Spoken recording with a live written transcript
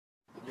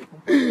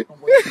No.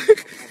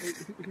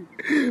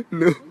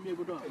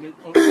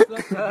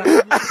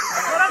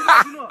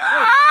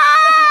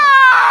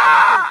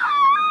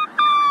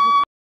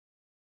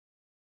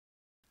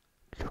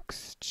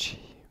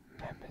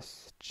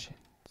 MEMES chins.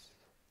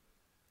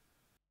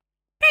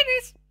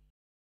 Finish.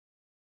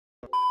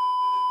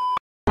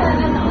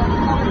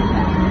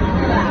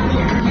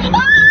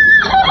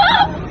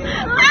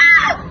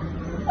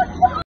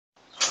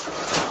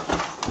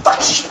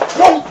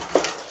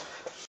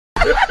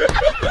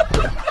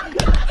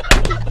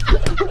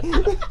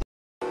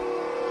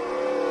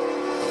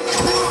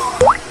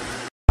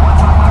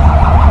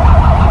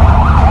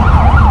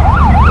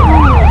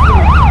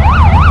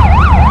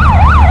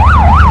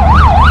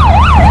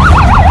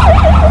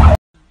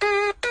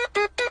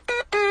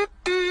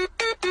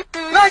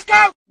 Let's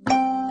go!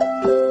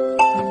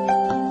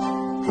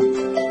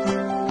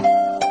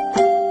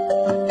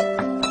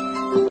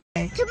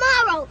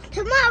 Tomorrow,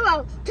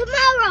 tomorrow,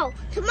 tomorrow,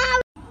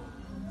 tomorrow.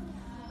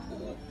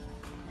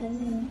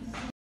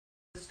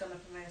 It's gone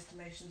up in my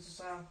estimations as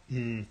well.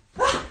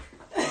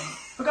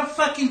 I got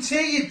fucking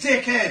tea, you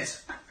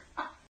dickhead!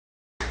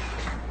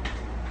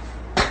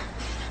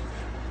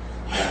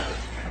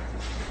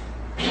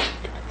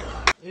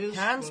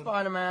 Can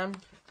Spider-Man?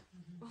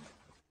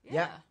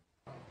 Yeah.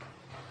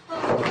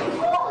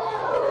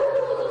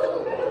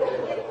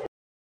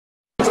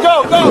 Let's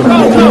go, go,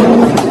 go, go!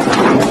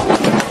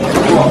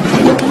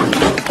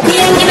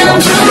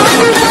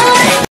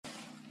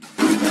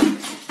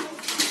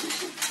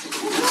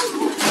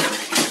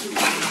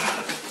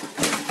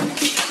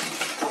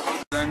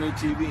 Our new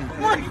TV. Oh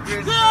my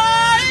God!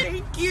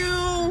 Thank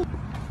you!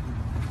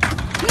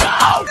 No!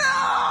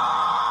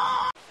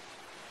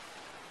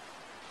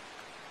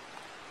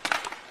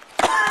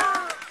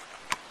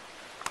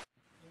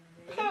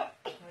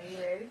 Are you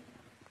ready?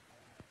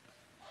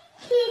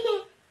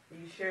 Are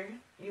you sure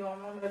you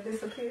want Mama to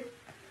disappear?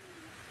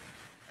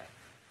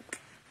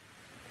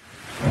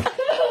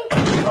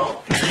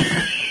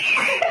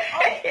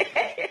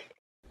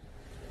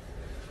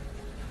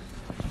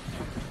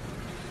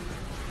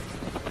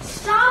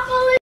 Stop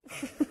it!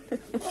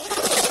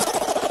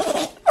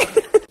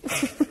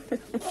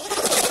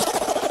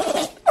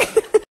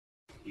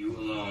 You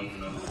alone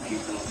know the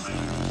people,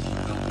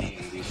 items, company,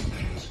 and these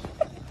things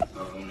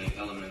are only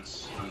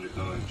elements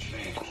undergoing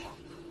change.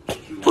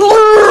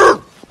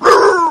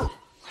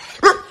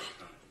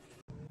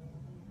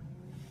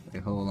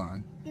 Wait, hold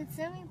on. Can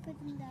someone put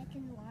them back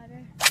in the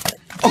water?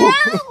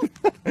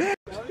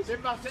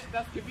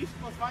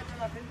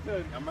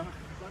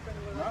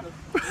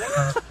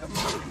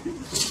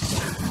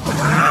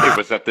 It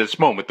was at this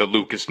moment that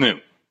Lucas knew.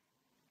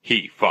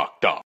 He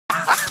fucked up.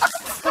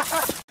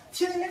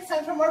 Tune in next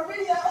time for more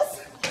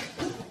videos.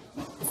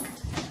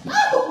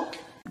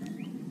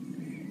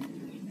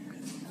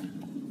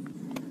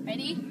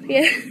 Ready?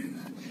 Yeah.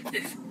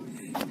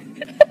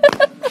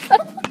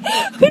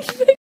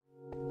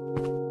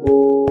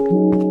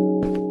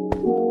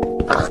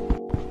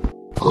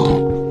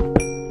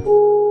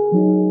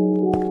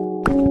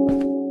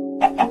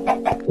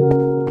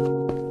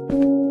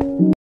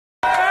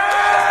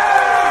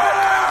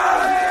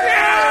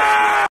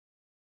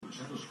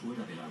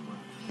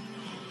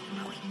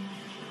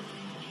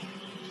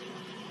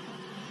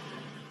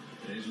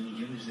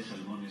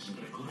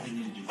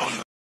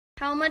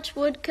 How much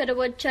wood could a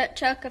woodchuck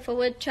chuck if a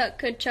woodchuck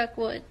could chuck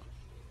wood?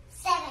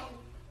 7.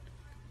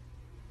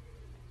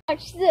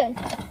 Watch this.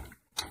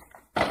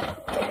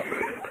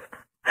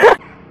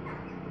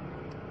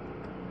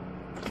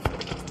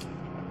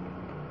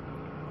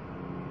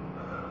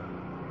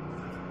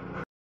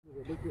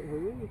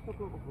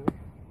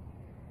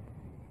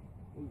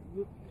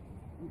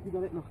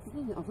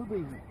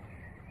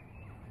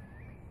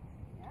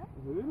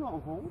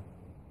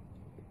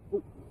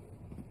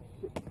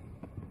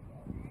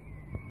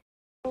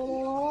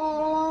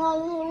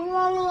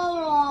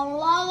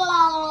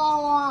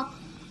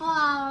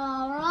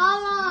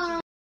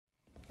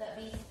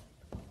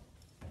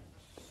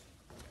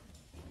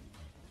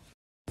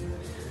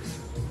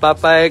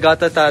 Papa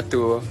got a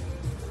tattoo.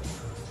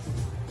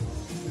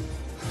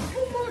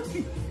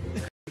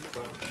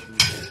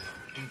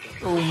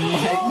 Oh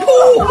my God.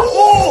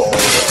 Oh!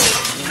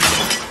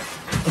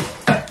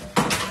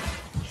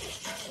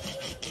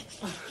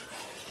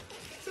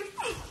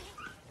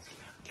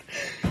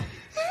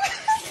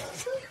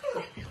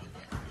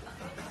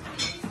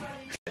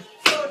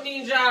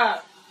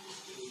 Ninja!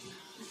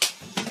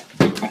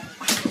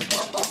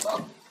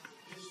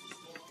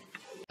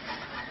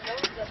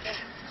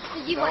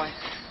 You want?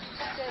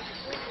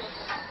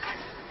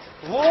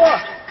 Boa!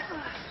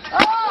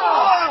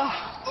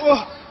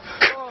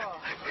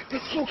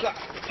 Suka!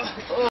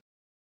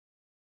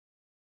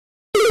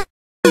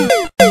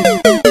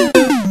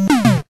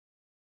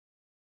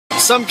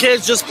 Some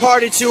kids just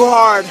party too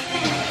hard.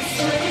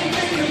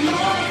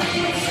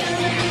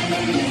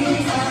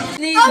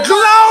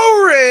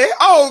 Glory!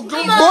 Oh,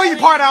 boy, you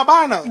part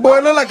albino. Boy,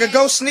 it look like a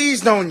ghost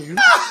sneezed on you.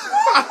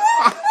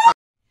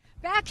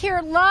 Back back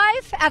here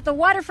live at the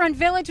Waterfront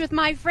Village with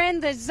my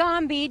friend the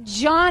zombie,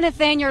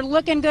 Jonathan. You're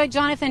looking good.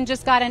 Jonathan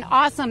just got an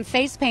awesome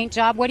face paint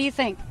job. What do you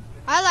think?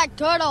 I like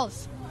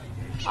turtles.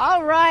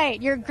 All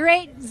right, you're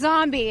great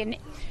zombie. And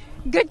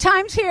good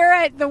times here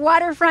at the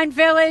Waterfront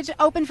Village,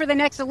 open for the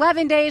next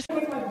 11 days.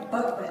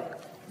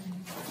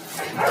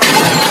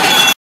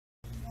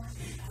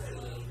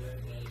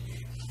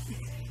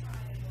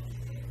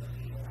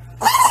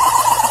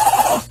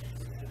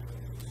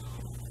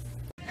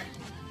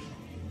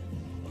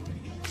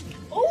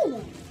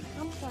 Oh,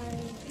 I'm sorry.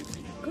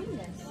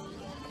 Goodness.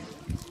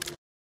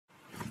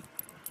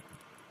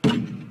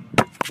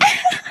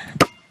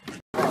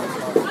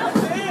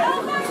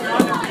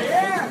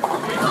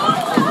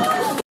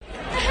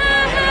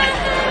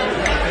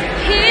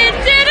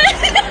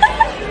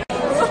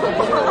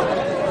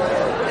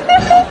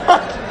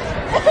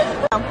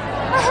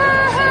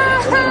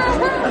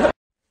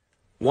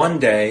 One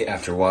day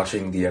after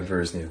watching The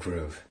Emperor's New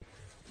Groove.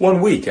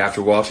 1 week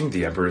after watching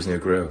The Emperor's New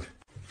Groove.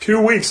 2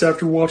 weeks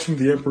after watching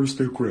The Emperor's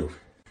New Groove.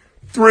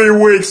 3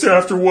 weeks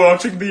after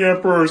watching The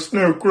Emperor's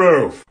New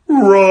Groove.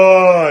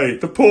 Right,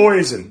 the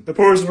poison. The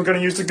poison we're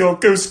gonna use to go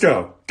goose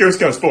go. Goose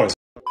goes, boys.